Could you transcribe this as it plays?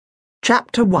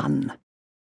Chapter 1.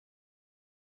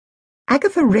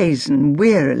 Agatha Raisin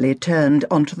wearily turned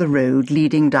onto the road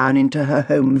leading down into her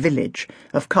home village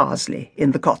of Carsley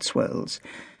in the Cotswolds,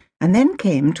 and then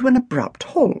came to an abrupt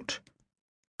halt.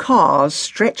 Cars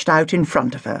stretched out in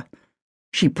front of her.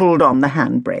 She pulled on the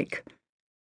handbrake.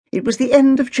 It was the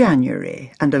end of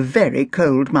January and a very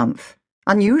cold month,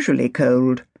 unusually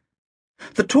cold.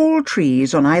 The tall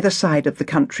trees on either side of the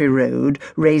country road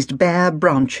raised bare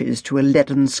branches to a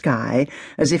leaden sky,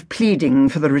 as if pleading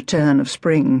for the return of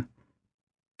spring.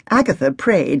 Agatha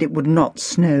prayed it would not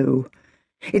snow.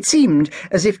 It seemed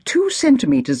as if 2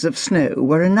 centimetres of snow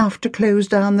were enough to close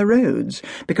down the roads,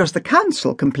 because the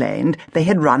council complained they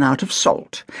had run out of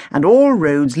salt, and all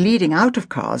roads leading out of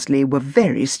Carsley were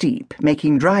very steep,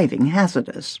 making driving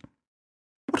hazardous.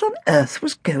 What on earth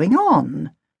was going on?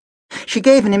 She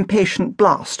gave an impatient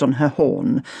blast on her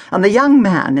horn, and the young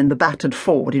man in the battered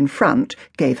Ford in front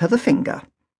gave her the finger.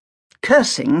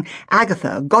 Cursing,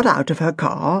 Agatha got out of her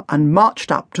car and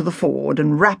marched up to the Ford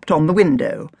and rapped on the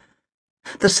window.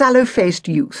 The sallow-faced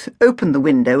youth opened the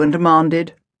window and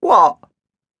demanded, "What?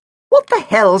 What the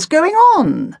hell's going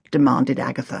on?" demanded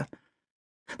Agatha.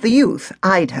 The youth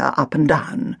eyed her up and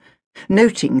down,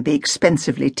 noting the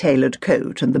expensively tailored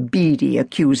coat and the beady,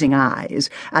 accusing eyes,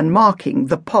 and marking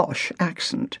the posh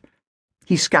accent.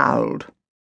 He scowled.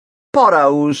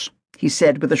 "Potholes," he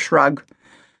said with a shrug.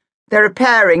 "They're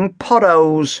repairing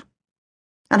potholes."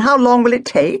 "And how long will it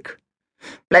take?"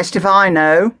 "Blessed if I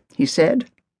know," he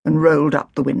said, and rolled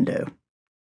up the window.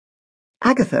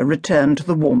 Agatha returned to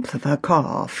the warmth of her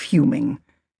car, fuming.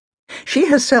 She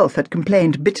herself had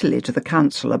complained bitterly to the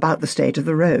council about the state of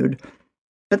the road.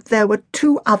 But there were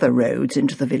 2 other roads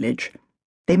into the village.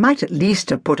 They might at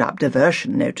least have put up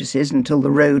diversion notices until the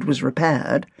road was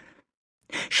repaired.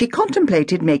 She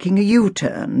contemplated making a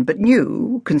U-turn, but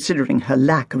knew, considering her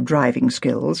lack of driving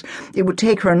skills, it would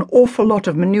take her an awful lot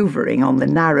of manoeuvring on the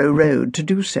narrow road to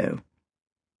do so.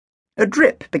 A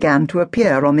drip began to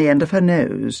appear on the end of her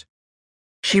nose.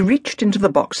 She reached into the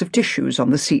box of tissues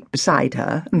on the seat beside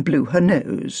her and blew her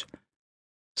nose.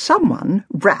 Someone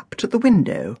rapped at the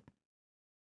window.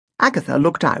 Agatha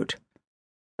looked out.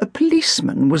 A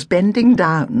policeman was bending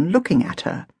down, looking at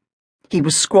her. He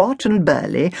was squat and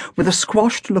burly, with a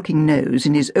squashed-looking nose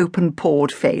in his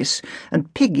open-pored face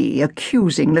and piggy,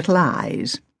 accusing little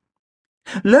eyes.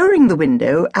 Lowering the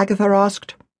window, Agatha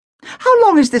asked, "How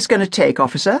long is this going to take,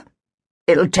 officer?"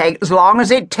 "It'll take as long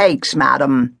as it takes,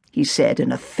 madam," he said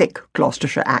in a thick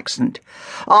Gloucestershire accent.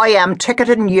 "I am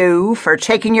ticketing you for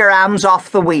taking your hands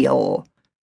off the wheel."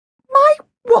 "My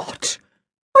what?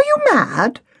 Are you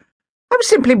mad? I was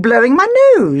simply blowing my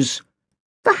nose.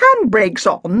 The handbrake's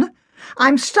on.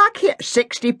 I'm stuck here.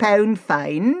 £60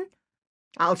 fine.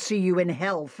 I'll see you in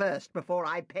hell first before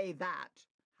I pay that."